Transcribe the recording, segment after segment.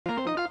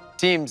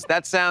Teams,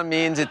 that sound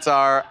means it's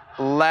our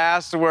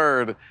last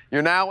word.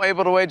 You're now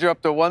able to wager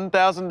up to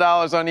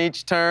 $1,000 on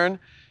each turn.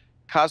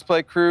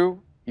 Cosplay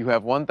crew, you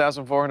have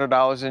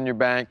 $1,400 in your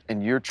bank,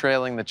 and you're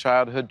trailing the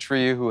Childhood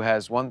Trio, who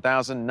has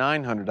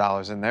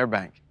 $1,900 in their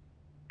bank.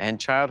 And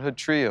Childhood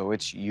Trio,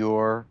 it's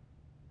your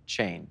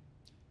chain.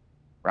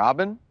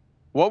 Robin,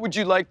 what would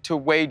you like to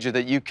wager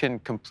that you can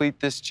complete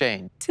this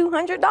chain?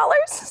 $200?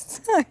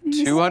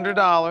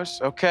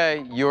 $200.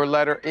 Okay, your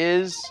letter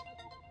is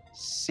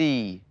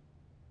C.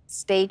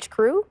 Stage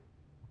crew?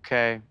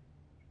 Okay.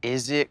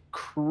 Is it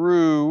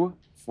crew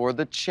for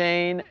the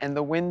chain and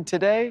the win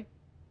today?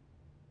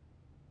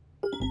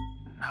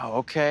 No,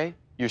 okay.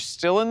 You're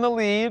still in the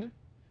lead.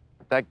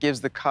 That gives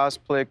the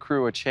cosplay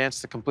crew a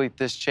chance to complete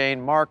this chain.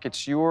 Mark,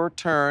 it's your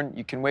turn.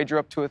 You can wager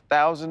up to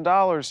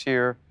 $1,000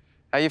 here.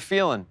 How you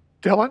feeling?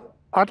 Dylan,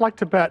 I'd like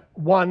to bet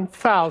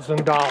 $1,000.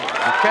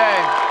 Okay.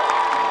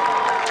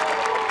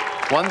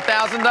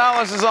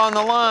 $1,000 is on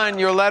the line.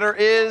 Your letter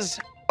is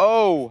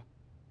O.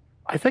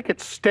 I think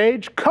it's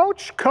stage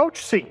coach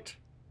seat.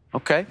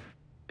 Okay.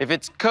 If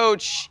it's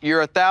coach,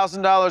 you're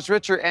 $1,000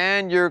 richer,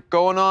 and you're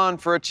going on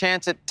for a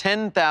chance at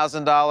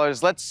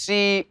 $10,000. Let's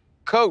see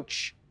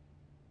coach.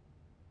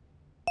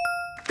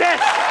 Yes!